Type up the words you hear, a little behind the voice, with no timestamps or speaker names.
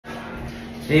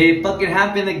It fucking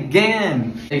happened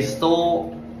again. They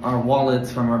stole our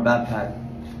wallets from our backpack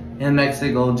in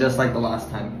Mexico, just like the last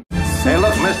time. Hey,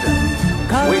 look, mister.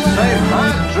 We serve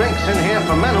hard drinks in here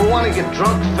for men who want to get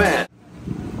drunk fast.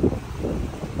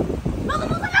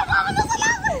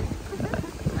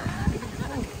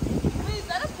 Is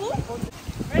that a pool?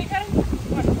 Ready, Karen?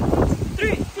 1,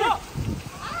 3, go!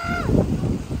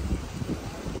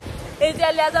 Ese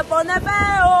alias se pone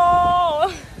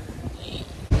feo.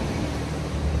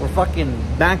 We're fucking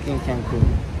back in Cancun.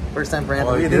 First time for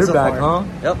Anthony. Oh, you're back, huh?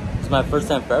 Yep. It's my first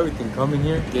time for everything. Coming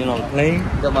here, getting on the plane.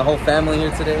 Got my whole family here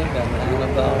today. Got my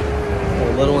Annabelle,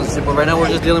 the little ones. But right now we're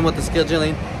just dealing with the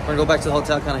scheduling. We're gonna go back to the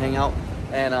hotel, kind of hang out,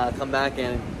 and come back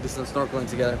and do some snorkeling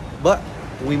together. But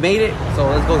we made it, so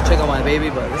let's go check out my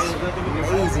baby. But this is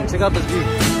amazing. Check out this view.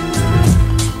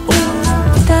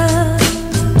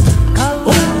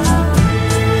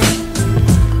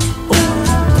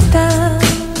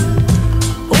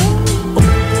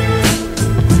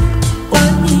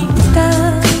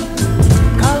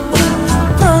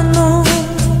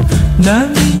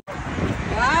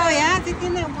 Wow, yeah, sí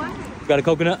tiene one. Got a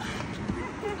coconut?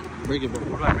 Break it, bro.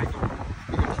 Right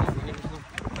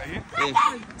here? Hey.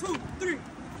 1, 2, 3.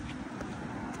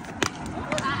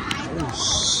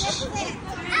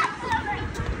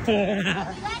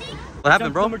 What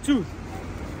happened, bro? Number 2.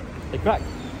 They cracked.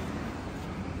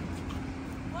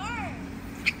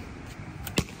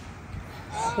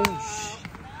 What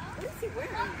is he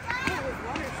wearing?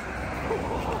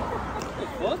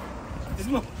 What? This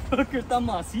motherfucker está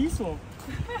macizo.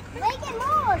 Make it move.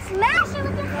 Smash it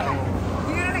with your foot.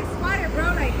 You gotta like spider, bro,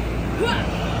 like.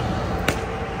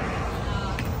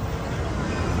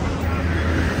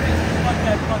 Fuck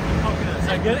that fucking coconut. Did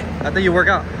I get it? I think you work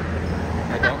out.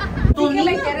 I don't. Tú ni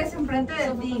me quieres enfrente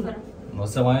de ti. No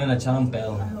se vayan a echar un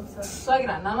pedo.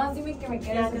 Suegra, nada más dime que me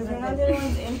quieres enfrente de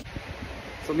ti.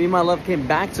 So me and my love came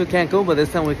back to Cancun, but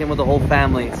this time we came with the whole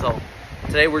family. So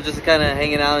today we're just kind of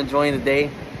hanging out, enjoying the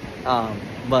day.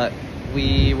 But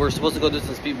we were supposed to go do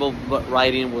some speedboat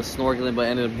riding with snorkeling, but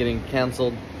ended up getting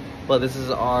canceled. But this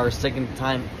is our second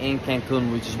time in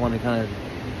Cancun. We just want to kind of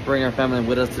bring our family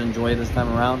with us to enjoy this time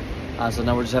around. So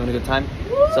now we're just having a good time.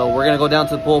 So we're gonna go down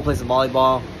to the pool, play some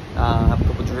volleyball, have a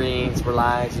couple drinks,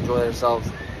 relax, enjoy ourselves.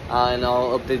 And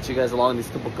I'll update you guys along these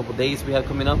couple days we have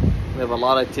coming up. We have a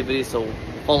lot of activities, so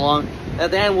follow along.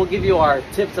 At the end, we'll give you our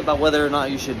tips about whether or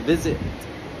not you should visit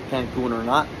Cancun or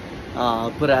not.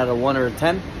 Put it at a 1 or a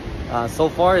 10. So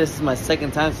far, this is my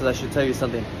second time, so that should tell you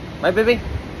something. Right, baby?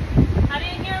 I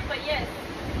didn't hear it, but yes.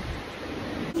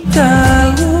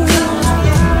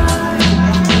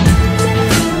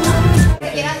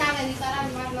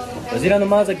 Pues mira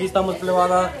nomás, aquí estamos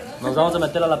plebada. Nos vamos a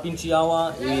meter a la pinche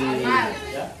agua y nos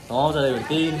vamos a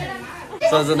divertir.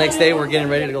 So it's the next day, we're getting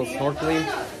ready to go snorkeling.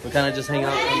 We kind of just hang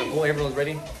out in the pool. Everyone's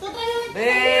ready.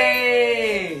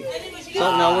 Hey!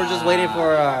 So now we're just waiting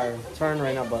for our turn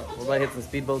right now, but we're about to hit some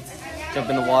speedboats, jump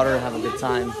in the water, have a good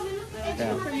time.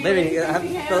 Yeah. Maybe have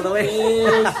you throw it away.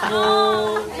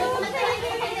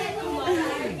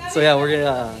 So yeah, we're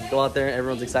gonna go out there.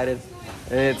 Everyone's excited.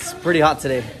 It's pretty hot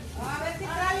today.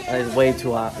 It's way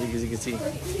too hot, as you can see.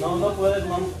 No, no puedes,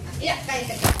 mom.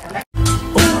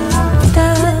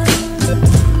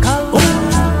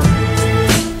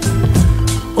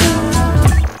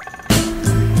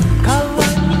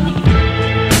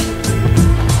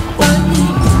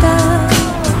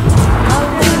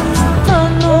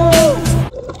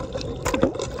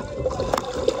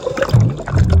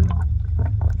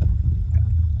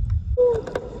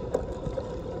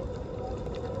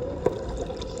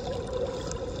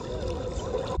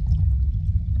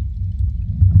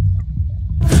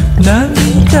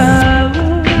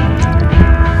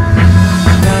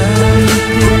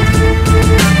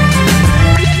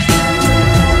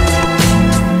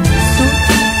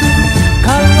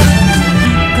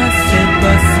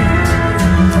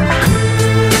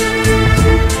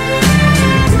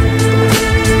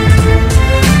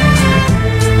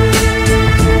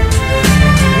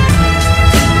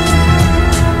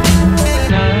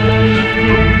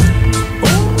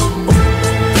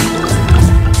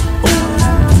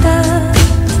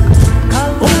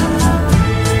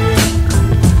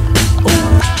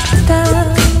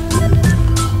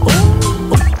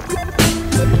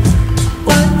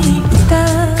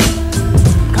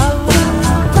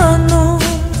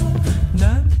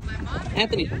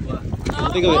 Anthony,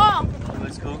 think of it.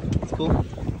 It's cool. It's cool.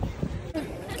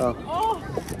 Oh.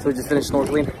 So we just finished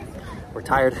snorkeling. We're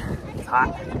tired. It's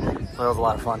hot. But it was a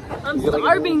lot of fun. I'm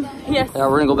starving. Yes. Yeah,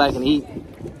 we're gonna go back and eat.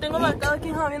 Tengo marcado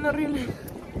aquí, bien horrible.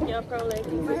 Yeah, probably.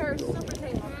 My hair is super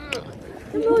tight.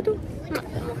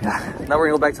 Yeah. Now we're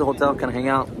gonna go back to the hotel, kind of hang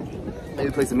out,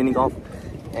 maybe play some mini golf,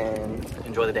 and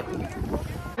enjoy the day.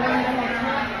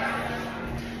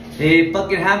 It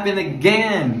fucking happened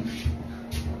again.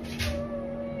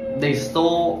 They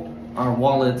stole our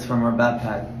wallets from our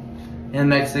backpack in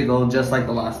Mexico, just like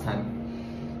the last time.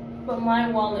 But my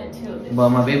wallet too. But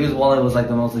my baby's wallet was like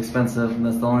the most expensive, and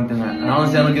that's the only thing that. And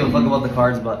honestly, I don't give a fuck about the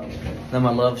cards, but then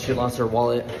my love, she lost her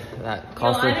wallet. That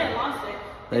cost her. I didn't lost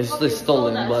it. They stole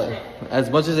it, but shit. As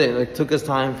much as it took us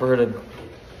time for her to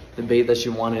debate that she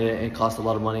wanted it, it cost a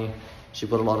lot of money. She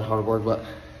put a lot of hard work, but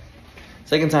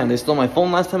second time they stole my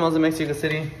phone last time I was in Mexico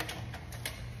City,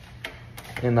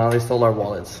 and now they stole our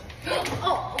wallets.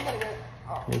 Oh my god.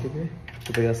 Oh.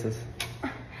 ¿Qué pegaste?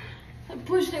 I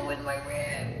pushed it with my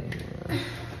rib.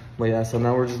 But yeah, so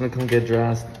now we're just gonna come get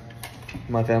dressed.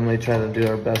 My family tried to do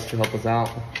their best to help us out,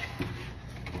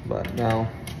 but now.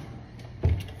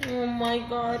 Oh my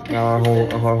god. Now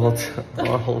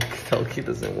our hotel key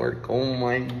doesn't work. Oh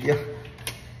my god.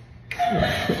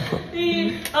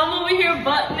 See, I'm over here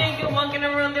butt naked walking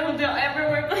around the hotel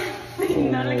everywhere, but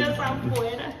nalgas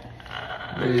afuera.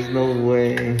 There's no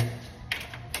way.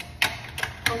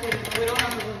 Okay, we don't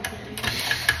have the room key.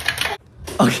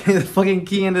 Okay, the fucking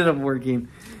key ended up working.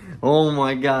 Oh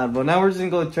my god. But now we're just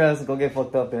gonna go dress, go get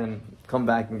fucked up, and come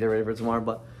back and get ready for tomorrow.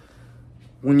 But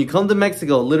when you come to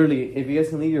Mexico, literally, if you guys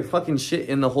can leave your fucking shit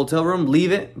in the hotel room,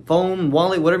 leave it. Phone,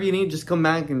 wallet, whatever you need, just come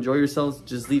back, enjoy yourselves.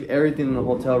 Just leave everything in the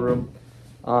hotel room.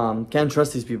 Can't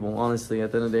trust these people, honestly,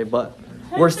 at the end of the day. But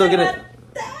we're still gonna,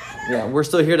 yeah, we're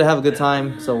still here to have a good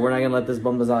time. So we're not gonna let this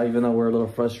bum us out, even though we're a little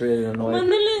frustrated and annoyed.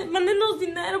 Mándenos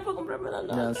dinero para comprarme la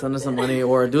nota. Yeah, send us some money,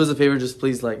 or do us a favor, just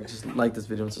please like this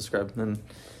video and subscribe, and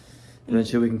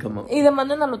eventually we can come up. Y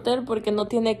demanden al hotel porque no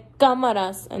tiene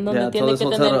cámaras en donde tiene que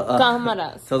tener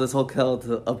cámaras. Tell this hotel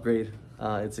to upgrade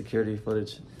its security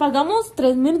footage. Pagamos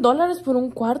 $3,000 por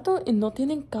un cuarto y no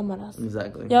tienen cámaras.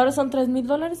 Exactly. Y ahora son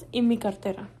 $3,000 y mi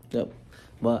cartera. Yep.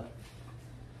 But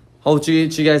hope you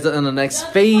guys in the next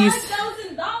phase.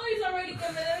 $5,000 already que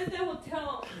me debe este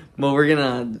hotel. But we're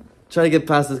gonna try to get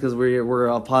past this because we're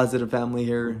a positive family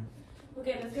here.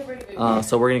 Okay, let's get ready, baby.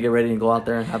 So we're gonna get ready and go out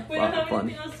there and have We don't have fun.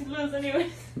 anything else to lose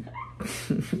anyways.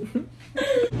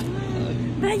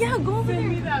 Yeah, go over there. Send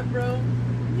me that, bro.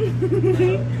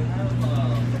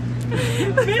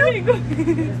 Baby, go.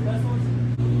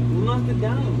 Who knocked it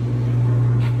down?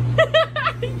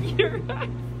 You're right.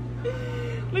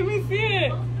 Let me see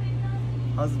it.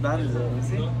 How's bad is it? Let me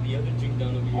see. The other drink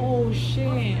down over here. Oh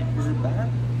shit. Is it bad?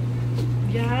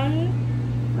 Yeah.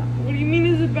 What do you mean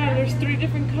is it bad? There's 3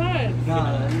 different cuts.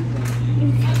 Nah.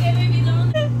 Okay, baby,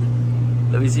 don't.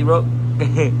 Let me see, bro.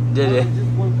 Baby,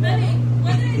 what did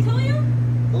I tell you?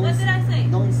 What did I say?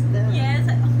 Don't stand. Yes.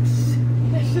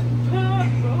 That shit's bad,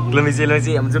 bro. Let me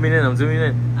see. I'm zooming in.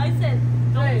 I said,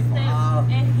 don't step.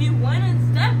 And he went and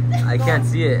stepped. I can't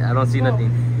see it. I don't see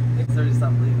nothing. It's already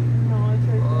stopped bleeding. No, it's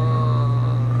right there.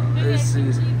 Oh, this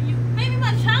is. Baby,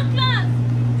 my chanclas.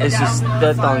 It's just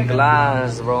stepped on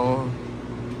glass, bro.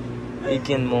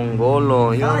 Freaking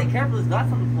Mongolo. Golly, careful, there's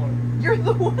glass on the floor. You're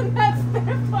the one that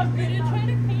stepped on it. Did you try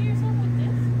to clean yourself with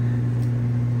this?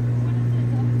 What is it?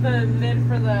 The lid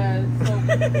for the soap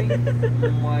thing. Oh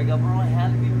my god, bro, it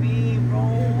had to be me, bro.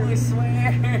 I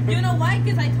swear. You know why?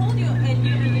 Because I told you. And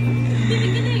you.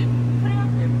 Baby, put it out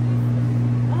there.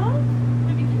 Huh?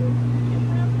 Baby, put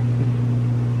it out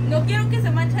there. No quiero que se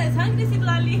mancha de sangre, si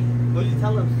Lali. What did you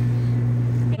tell him?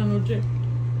 Anoche.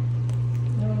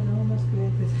 No más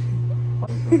clientes.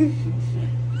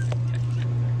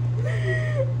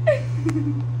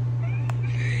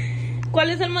 ¿Cuál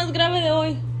es el más grave de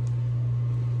hoy?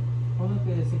 Uno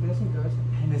que se quedó sin cabeza.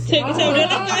 Se abrió la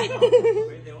cabeza.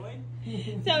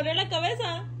 ¿Se abrió la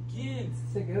cabeza? ¿Quién?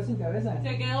 Se quedó sin cabeza.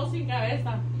 Se quedó sin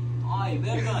cabeza. Ay,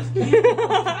 vergas.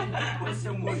 Pues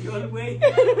se murió el güey.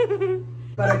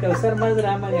 Para causar más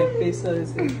drama en el piso de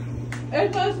ese. Él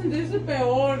va a sentirse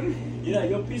peor. Mira,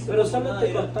 yo piso. Pero solo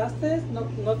te cortaste, no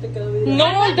te quedó bien.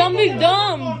 No, don't be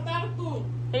dumb.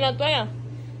 En la toalla.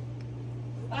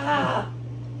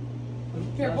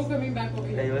 Careful coming back over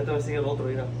here. Yo te voy a seguir el otro,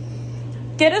 mira.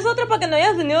 ¿Quieres otra para que no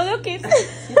hayas venido de Oquis?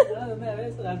 Sí, de una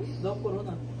vez, 2 por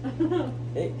 1.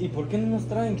 ¿Y por qué no nos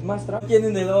traen más trago?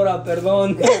 Tienen el hora,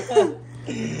 perdón.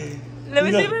 Le voy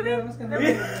a decir,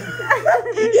 bebé.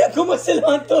 Mira cómo se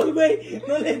levantó el güey.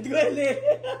 No le duele.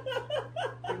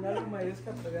 En algo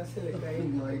mayusca todavía se le cae. Oh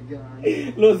my god.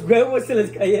 Los huevos se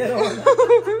les cayeron. Let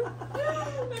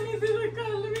me see the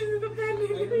color. Let me see the penny.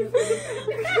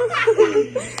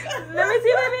 Let me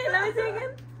see, baby. Let me see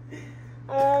again.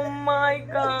 Oh my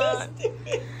god.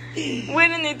 We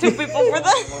didn't need 2 people for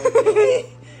that.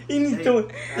 Y ni tú.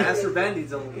 Ask for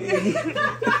band-aids only.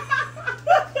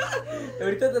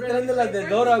 Ahorita te traen las de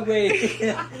Dora,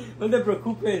 güey. No te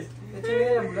preocupes.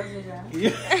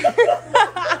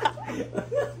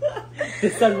 Te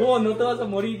salvó, no te vas a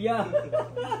morir ya.